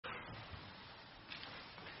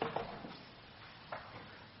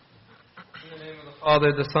In the name of the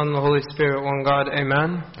Father, the Son, and the Holy Spirit, one God.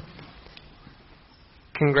 Amen.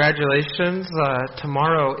 Congratulations.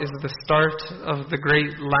 Tomorrow is the start of the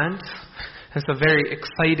Great Lent. It's a very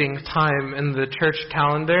exciting time in the church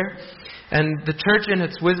calendar. And the church in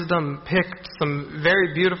its wisdom picked some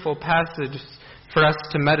very beautiful passages for us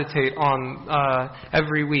to meditate on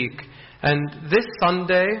every week. And this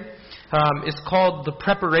Sunday is called the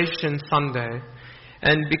Preparation Sunday.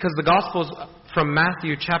 And because the Gospel is from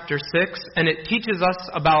Matthew chapter 6, and it teaches us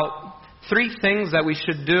about 3 things that we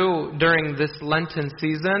should do during this Lenten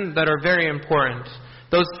season that are very important.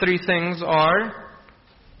 Those 3 things are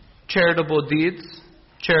charitable deeds,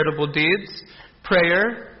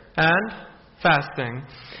 prayer, and fasting.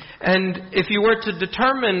 And if you were to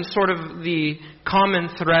determine sort of the common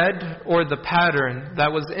thread or the pattern that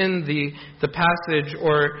was in the passage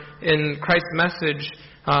or in Christ's message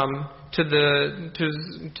to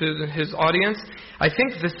his audience, I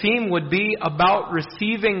think the theme would be about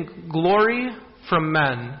receiving glory from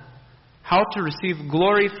men. How to receive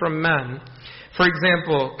glory from men. For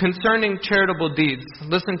example, concerning charitable deeds,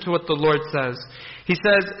 listen to what the Lord says. He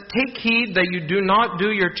says, "Take heed that you do not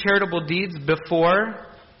do your charitable deeds before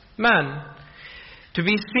men, to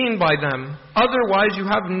be seen by them. Otherwise you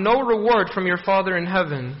have no reward from your Father in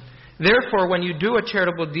heaven. Therefore, when you do a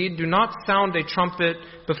charitable deed, do not sound a trumpet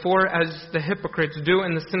before as the hypocrites do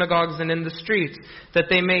in the synagogues and in the streets, that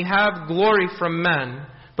they may have glory from men.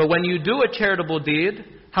 But when you do a charitable deed,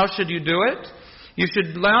 how should you do it? You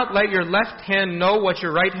should not let your left hand know what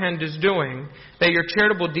your right hand is doing, that your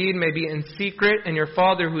charitable deed may be in secret, and your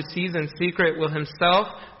Father who sees in secret will himself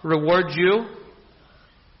reward you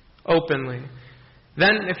openly."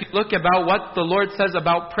 Then if you look about what the Lord says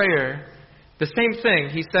about prayer, the same thing.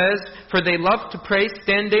 He says, "For they love to pray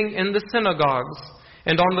standing in the synagogues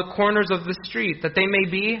and on the corners of the street, that they may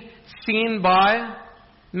be seen by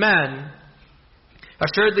men.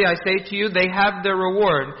 Assuredly, I say to you, they have their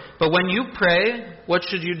reward. But when you pray, what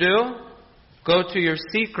should you do? Go to your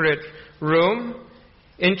secret room,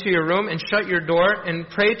 into your room, and shut your door, and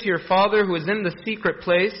pray to your Father who is in the secret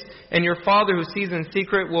place, and your Father who sees in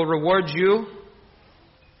secret will reward you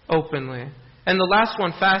openly." And the last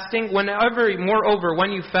one, fasting. Moreover,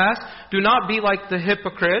 when you fast, do not be like the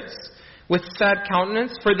hypocrites with sad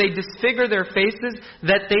countenance, for they disfigure their faces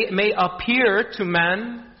that they may appear to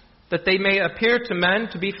men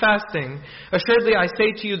to be fasting. Assuredly, I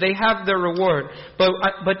say to you, they have their reward.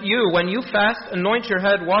 But you, when you fast, anoint your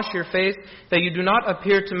head, wash your face, that you do not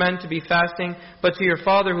appear to men to be fasting, but to your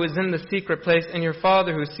Father who is in the secret place, and your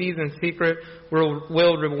Father who sees in secret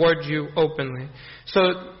will reward you openly.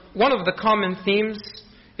 So, one of the common themes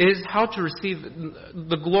is how to receive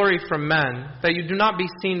the glory from men, that you do not be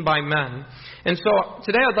seen by men. And so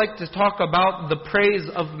today I'd like to talk about the praise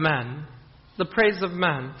of men. The praise of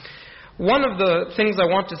men. One of the things I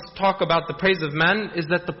want to talk about the praise of men is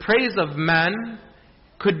that the praise of men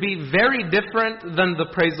could be very different than the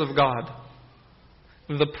praise of God.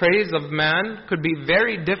 The praise of man could be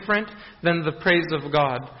very different than the praise of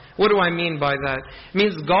God. What do I mean by that? It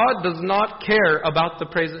means God does not care about the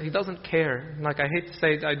praise. He doesn't care. Like, I hate to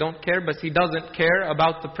say I don't care, but He doesn't care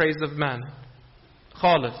about the praise of men.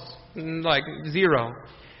 Khalis. Like, zero.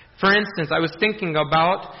 For instance, I was thinking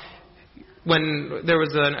about when there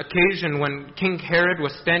was an occasion when King Herod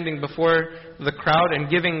was standing before the crowd and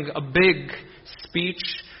giving a big speech,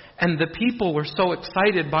 and the people were so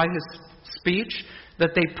excited by his speech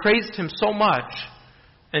that they praised him so much.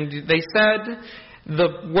 And they said, the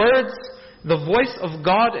voice of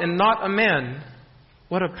God and not a man.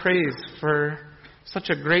 What a praise for such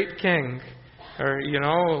a great king. Or,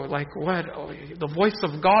 what? Oh, the voice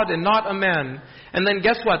of God and not a man. And then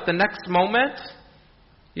guess what? The next moment,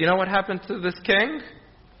 you know what happened to this king?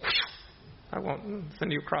 I won't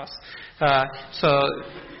send you across. So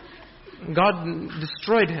God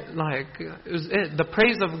destroyed it. The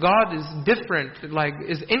praise of God is different,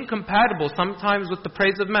 is incompatible sometimes with the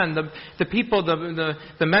praise of men. The people,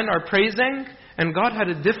 the men are praising, and God had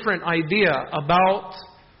a different idea about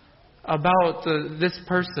this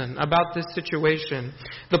person, about this situation.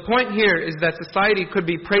 The point here is that society could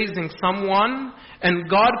be praising someone, and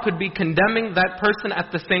God could be condemning that person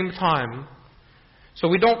at the same time. So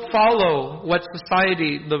we don't follow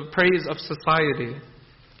the praise of society.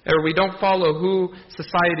 Or we don't follow who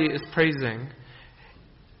society is praising.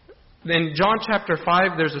 In John chapter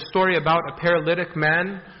 5, there's a story about a paralytic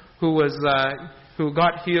man who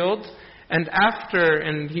got healed. And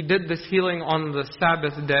he did this healing on the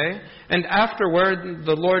Sabbath day. And afterward,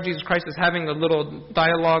 the Lord Jesus Christ is having a little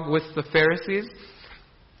dialogue with the Pharisees.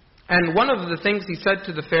 And one of the things He said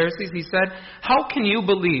to the Pharisees, He said, "How can you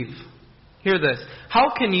believe Hear this.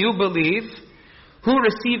 How can you believe who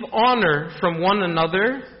receive honor from one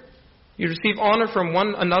another? You receive honor from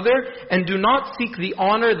one another and do not seek the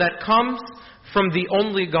honor that comes from the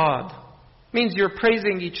only God. Means you're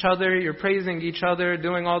praising each other,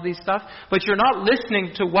 doing all these stuff, but you're not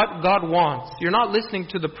listening to what God wants. You're not listening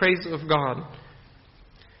to the praise of God.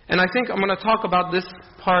 And I think I'm going to talk about this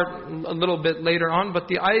part a little bit later on, but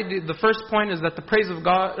the first point is that the praise of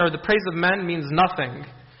God, or the praise of man, means nothing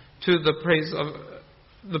to the praise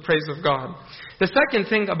of God. The second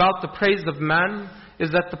thing about the praise of man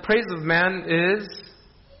is that the praise of man is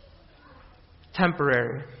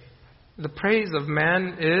temporary. The praise of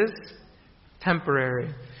man is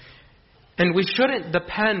temporary. And we shouldn't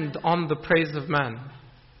depend on the praise of man.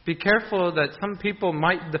 Be careful that some people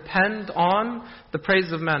might depend on the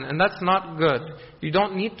praise of men, and that's not good. You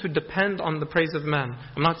don't need to depend on the praise of men.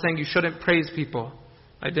 I'm not saying you shouldn't praise people.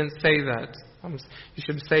 I didn't say that. You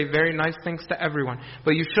should say very nice things to everyone.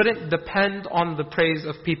 But you shouldn't depend on the praise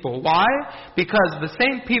of people. Why? Because the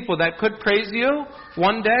same people that could praise you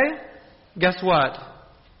one day, guess what?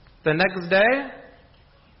 The next day,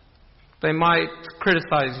 they might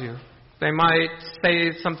criticize you. They might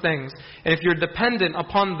say some things. And if you're dependent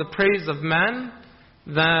upon the praise of men,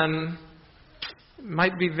 then it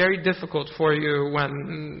might be very difficult for you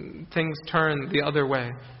when things turn the other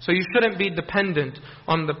way. So you shouldn't be dependent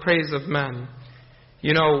on the praise of men.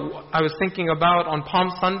 You know, I was thinking about on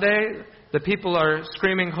Palm Sunday, the people are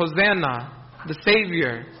screaming, Hosanna, the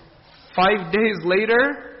Savior. 5 days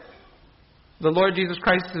later, the Lord Jesus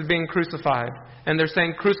Christ is being crucified. And they're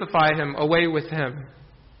saying, crucify Him, away with Him.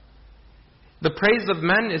 The praise of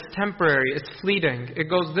men is temporary, it's fleeting. It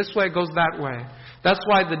goes this way, it goes that way. That's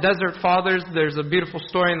why the Desert Fathers, there's a beautiful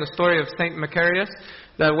story in the story of St. Macarius,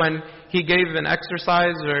 that when he gave an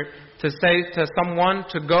exercise or to say to someone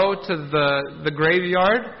to go to the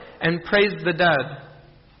graveyard and praise the dead.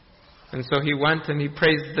 And so he went and he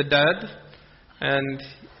praised the dead and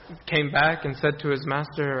came back and said to his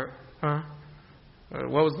master,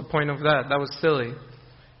 what was the point of that? That was silly.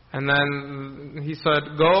 And then he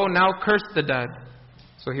said, go now curse the dead.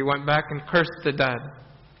 So he went back and cursed the dead.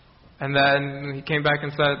 And then he came back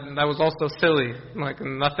and said, that was also silly. Like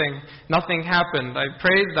nothing happened. I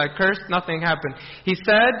praised, I cursed, nothing happened. He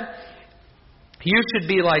said, you should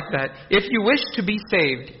be like that. If you wish to be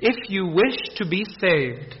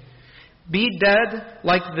saved, be dead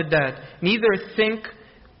like the dead.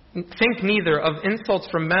 Think neither of insults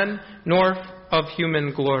from men nor of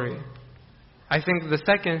human glory. I think the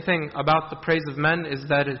second thing about the praise of men is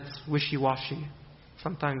that it's wishy-washy.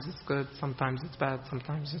 Sometimes it's good, sometimes it's bad,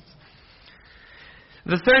 sometimes it's...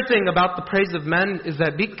 The third thing about the praise of men is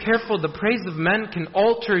that be careful, the praise of men can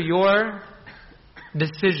alter your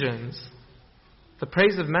decisions. The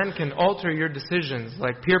praise of men can alter your decisions,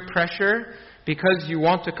 like peer pressure, because you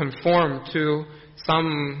want to conform to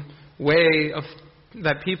some way of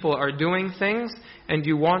that people are doing things, and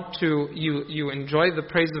you enjoy the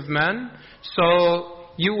praise of men, so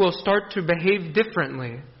you will start to behave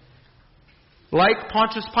differently. Like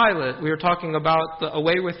Pontius Pilate, we were talking about the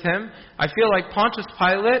away with him. I feel like Pontius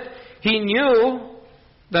Pilate, he knew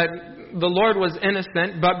that the Lord was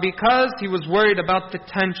innocent, but because he was worried about the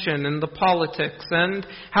tension and the politics and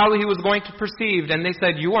how he was going to perceive, and they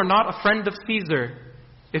said, you are not a friend of Caesar.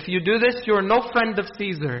 If you do this, you are no friend of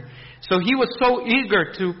Caesar. So he was so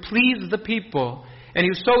eager to please the people, and he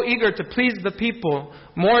was so eager to please the people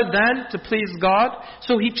more than to please God,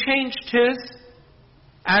 so he changed his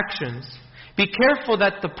actions. Be careful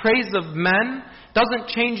that the praise of men doesn't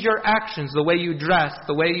change your actions, the way you dress,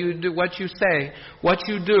 the way you do, what you say, what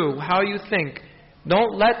you do, how you think.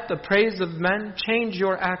 Don't let the praise of men change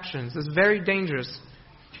your actions. It's very dangerous.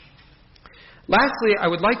 Lastly, I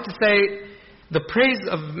would like to say the praise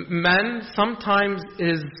of men sometimes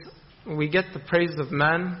is, we get the praise of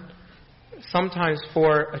men sometimes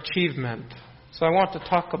for achievement. So I want to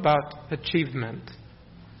talk about achievement,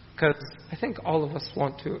 because I think all of us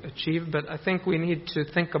want to achieve, but I think we need to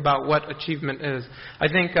think about what achievement is. I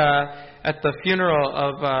think at the funeral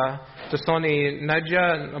of Tasoni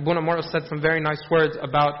Nadia, Abuna Moro said some very nice words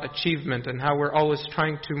about achievement and how we're always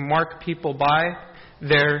trying to mark people by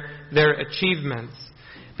their achievements.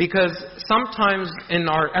 Because sometimes in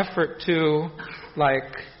our effort to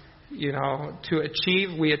achieve,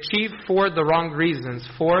 we achieve for the wrong reasons,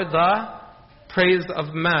 for the praise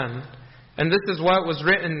of men. And this is what was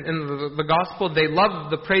written in the gospel. They love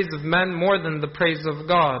the praise of men more than the praise of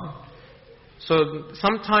God. So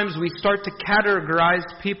sometimes we start to categorize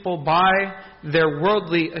people by their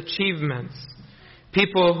worldly achievements.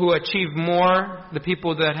 People who achieve more, the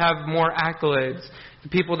people that have more accolades, the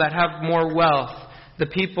people that have more wealth, the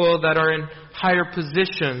people that are in higher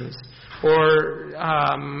positions, or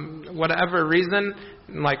whatever reason,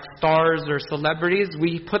 like stars or celebrities,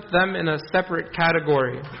 we put them in a separate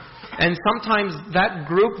category. And sometimes that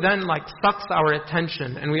group then sucks our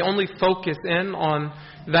attention, and we only focus in on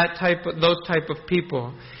those type of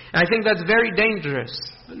people. And I think that's very dangerous,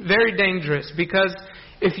 because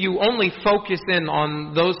if you only focus in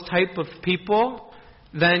on those type of people,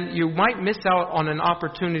 then you might miss out on an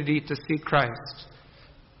opportunity to see Christ.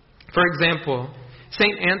 For example,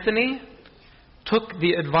 St. Anthony took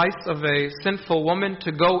the advice of a sinful woman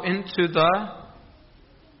to go into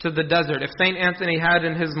the desert. If St. Anthony had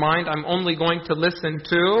in his mind, I'm only going to listen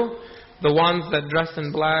to the ones that dress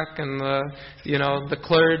in black and the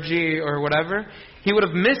clergy or whatever, he would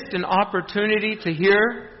have missed an opportunity to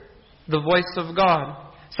hear the voice of God.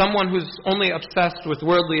 Someone who's only obsessed with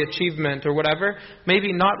worldly achievement or whatever,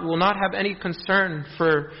 will not have any concern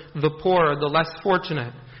for the poor or the less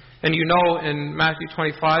fortunate. And in Matthew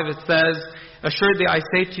 25 it says, "Assuredly I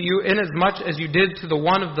say to you, inasmuch as you did to the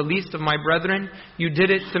one of the least of my brethren, you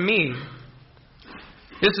did it to me."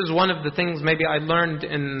 This is one of the things maybe I learned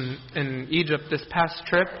in Egypt this past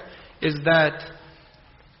trip, is that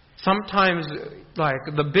sometimes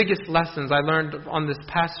the biggest lessons I learned on this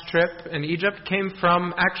past trip in Egypt came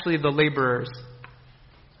from actually the laborers.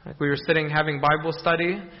 We were sitting having Bible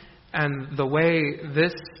study, and the way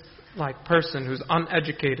this person who's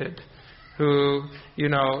uneducated, who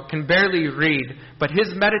can barely read, but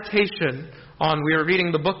his meditation on, we were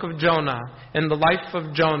reading the book of Jonah and the life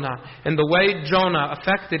of Jonah and the way Jonah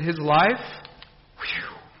affected his life,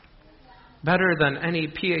 better than any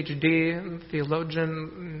PhD,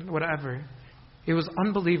 theologian, whatever. It was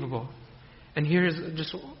unbelievable. And here's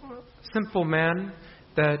just a simple man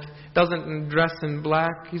that doesn't dress in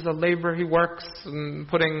black. He's a laborer. He works and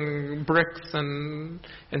putting bricks and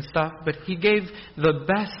stuff. But he gave the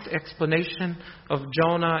best explanation of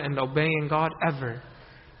Jonah and obeying God ever.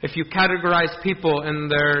 If you categorize people in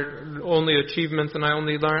their only achievements and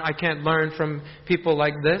I can't learn from people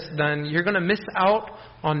like this, then you're going to miss out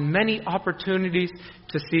on many opportunities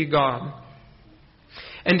to see God.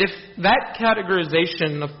 And if that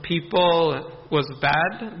categorization of people was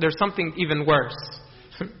bad, there's something even worse.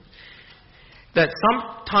 That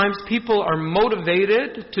sometimes people are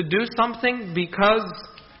motivated to do something because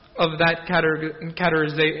of that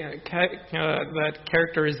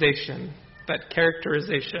characterization.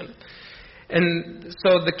 And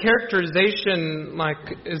so the characterization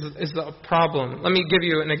is a problem. Let me give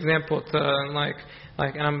you an example to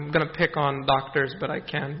and I'm going to pick on doctors, but I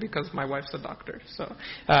can because my wife's a doctor. So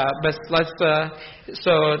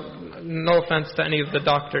no offense to any of the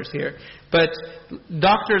doctors here. But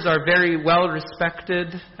doctors are very well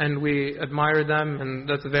respected, and we admire them, and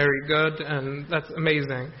that's very good, and that's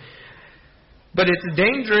amazing. But it's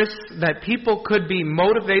dangerous that people could be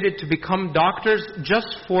motivated to become doctors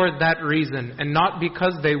just for that reason, and not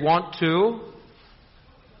because they want to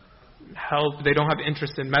help. They don't have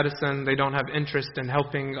interest in medicine. They don't have interest in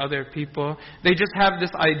helping other people. They just have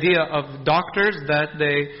this idea of doctors that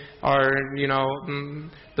they are,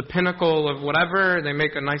 the pinnacle of whatever. They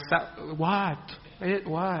make a nice Why?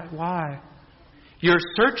 You're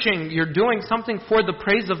searching. You're doing something for the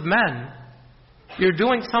praise of men. You're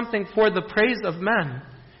doing something for the praise of men.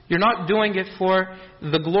 You're not doing it for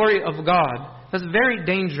the glory of God. That's very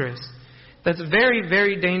dangerous. That's very,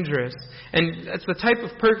 very dangerous. And it's the type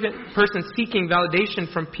of person seeking validation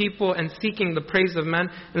from people and seeking the praise of men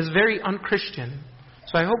that is very unchristian.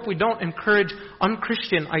 So I hope we don't encourage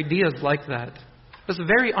unchristian ideas like that. That's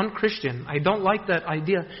very unchristian. I don't like that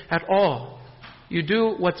idea at all. You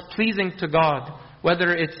do what's pleasing to God.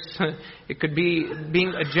 Whether it could be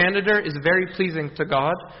being a janitor is very pleasing to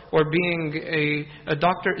God, or being a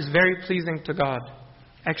doctor is very pleasing to God.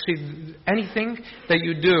 Actually, anything that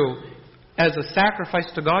you do as a sacrifice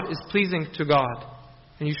to God is pleasing to God.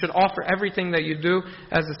 And you should offer everything that you do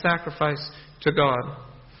as a sacrifice to God.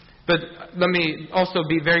 But let me also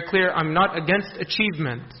be very clear, I'm not against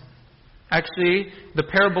achievement. Actually, the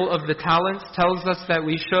parable of the talents tells us that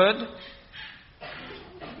we should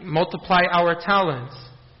multiply our talents.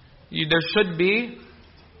 There should be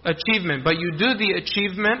achievement, but you do the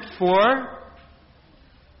achievement for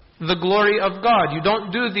the glory of God. You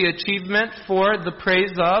don't do the achievement for the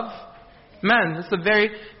praise of men.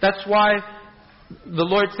 That's why the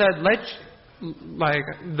Lord said,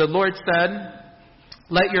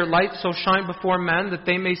 let your light so shine before men that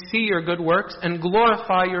they may see your good works and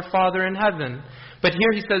glorify your Father in heaven. But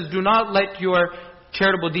here he says, do not let your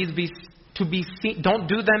charitable deeds be seen. Don't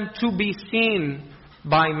do them to be seen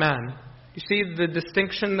by men. You see the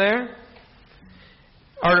distinction there?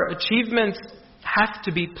 Our achievements have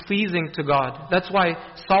to be pleasing to God. That's why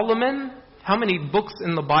Solomon, how many books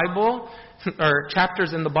in the Bible or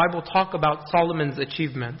chapters in the Bible talk about Solomon's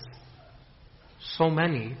achievements? So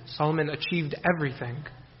many. Solomon achieved everything.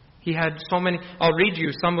 He had so many. I'll read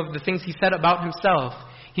you some of the things he said about himself.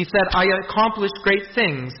 He said, I accomplished great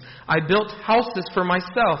things. I built houses for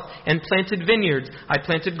myself and planted vineyards. I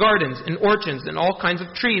planted gardens and orchards and all kinds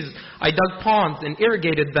of trees. I dug ponds and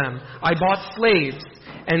irrigated them. I bought slaves,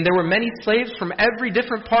 and there were many slaves from every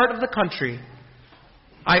different part of the country.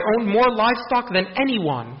 I owned more livestock than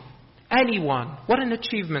anyone. Anyone. What an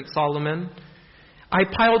achievement, Solomon. I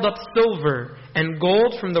piled up silver and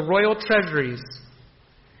gold from the royal treasuries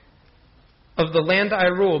of the land I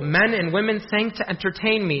ruled. Men and women sang to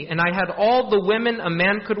entertain me, and I had all the women a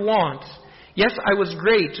man could want. Yes, I was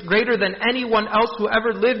great, greater than anyone else who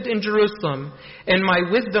ever lived in Jerusalem, and my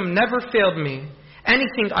wisdom never failed me.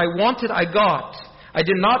 Anything I wanted, I got. I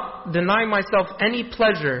did not deny myself any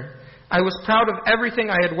pleasure. I was proud of everything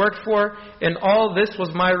I had worked for, and all this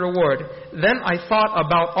was my reward. Then I thought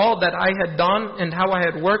about all that I had done and how I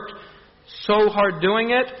had worked so hard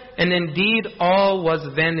doing it, and indeed all was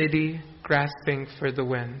vanity, grasping for the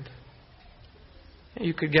wind.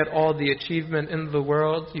 You could get all the achievement in the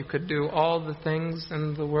world. You could do all the things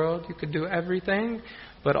in the world. You could do everything.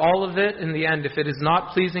 But all of it, in the end, if it is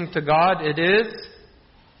not pleasing to God, it's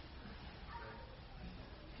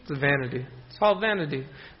vanity. It's all vanity.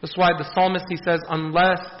 That's why the psalmist, he says,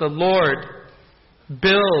 unless the Lord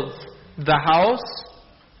builds the house,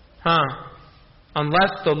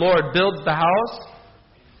 unless the Lord builds the house,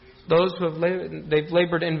 those who have they've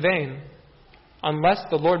labored in vain. Unless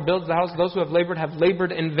the Lord builds the house, those who have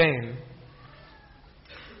labored in vain.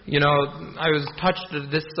 You know, I was touched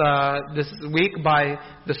this week by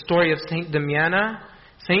the story of Saint Damiana.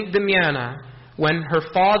 Saint Damiana, when her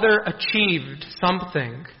father achieved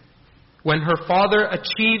something,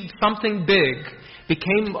 big,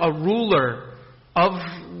 became a ruler of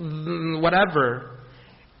whatever,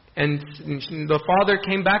 and the father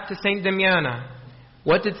came back to Saint Damiana.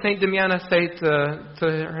 What did Saint Damiana say to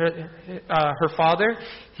her father?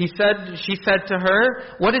 She said to her,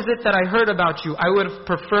 what is it that I heard about you? I would have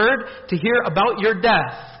preferred to hear about your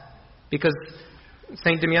death. Because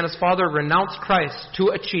Saint Damiana's father renounced Christ to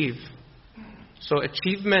achieve. So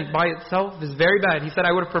achievement by itself is very bad. She said,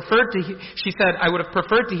 I would have preferred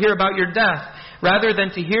to hear about your death, rather than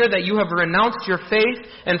to hear that you have renounced your faith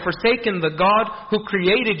and forsaken the God who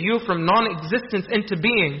created you from non-existence into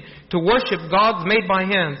being, to worship gods made by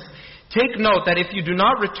hands. Take note that if you do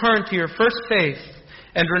not return to your first faith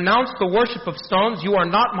and renounce the worship of stones, you are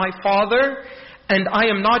not my father, and I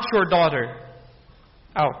am not your daughter.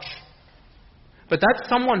 Ouch. But that's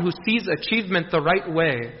someone who sees achievement the right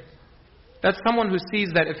way. That's someone who sees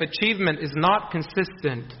that if achievement is not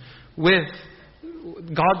consistent with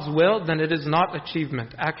God's will, then it is not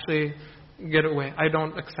achievement. Actually, get away. I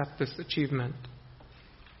don't accept this achievement.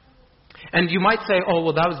 And you might say, oh,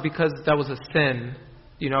 well, that was because that was a sin.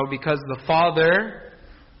 You know, because the father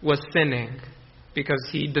was sinning. Because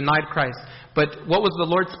he denied Christ. But what was the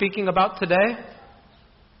Lord speaking about today?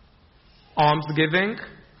 Almsgiving,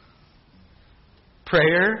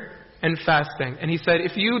 prayer, and fasting. And he said,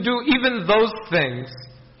 if you do even those things,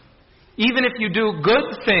 even if you do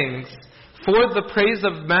good things for the praise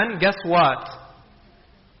of men, guess what?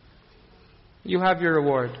 You have your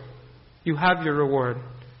reward. You have your reward.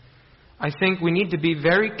 I think we need to be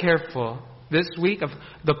very careful this week of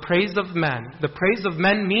the praise of men. The praise of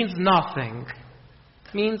men means nothing.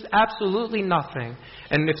 It means absolutely nothing.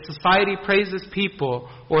 And if society praises people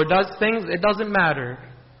or does things, it doesn't matter.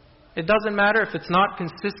 It doesn't matter if it's not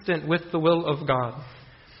consistent with the will of God.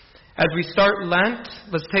 As we start Lent,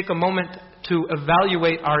 let's take a moment to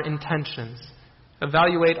evaluate our intentions.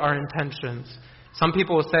 Evaluate our intentions. Some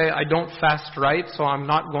people will say, I don't fast right, so I'm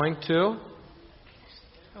not going to.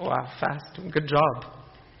 Wow, fast. Good job.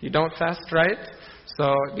 You don't fast right,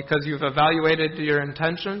 so because you've evaluated your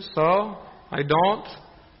intentions, so I don't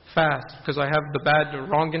fast because I have the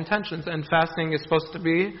wrong intentions. And fasting is supposed to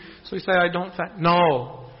be, so you say, I don't fast.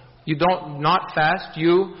 No. You don't not fast.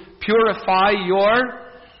 You purify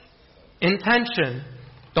your intention.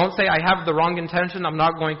 Don't say, I have the wrong intention, I'm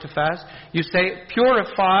not going to fast. You say,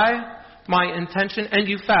 purify my intention, and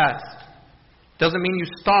you fast. Doesn't mean you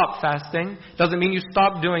stop fasting. Doesn't mean you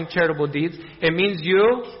stop doing charitable deeds. It means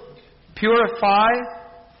you purify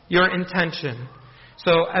your intention.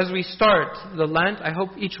 So as we start the Lent, I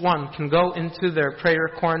hope each one can go into their prayer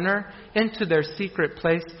corner, into their secret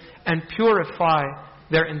place, and purify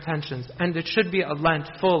their intentions. And it should be a Lent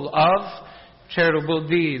full of charitable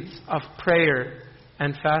deeds, of prayer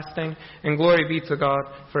and fasting. And glory be to God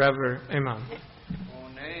forever. Amen.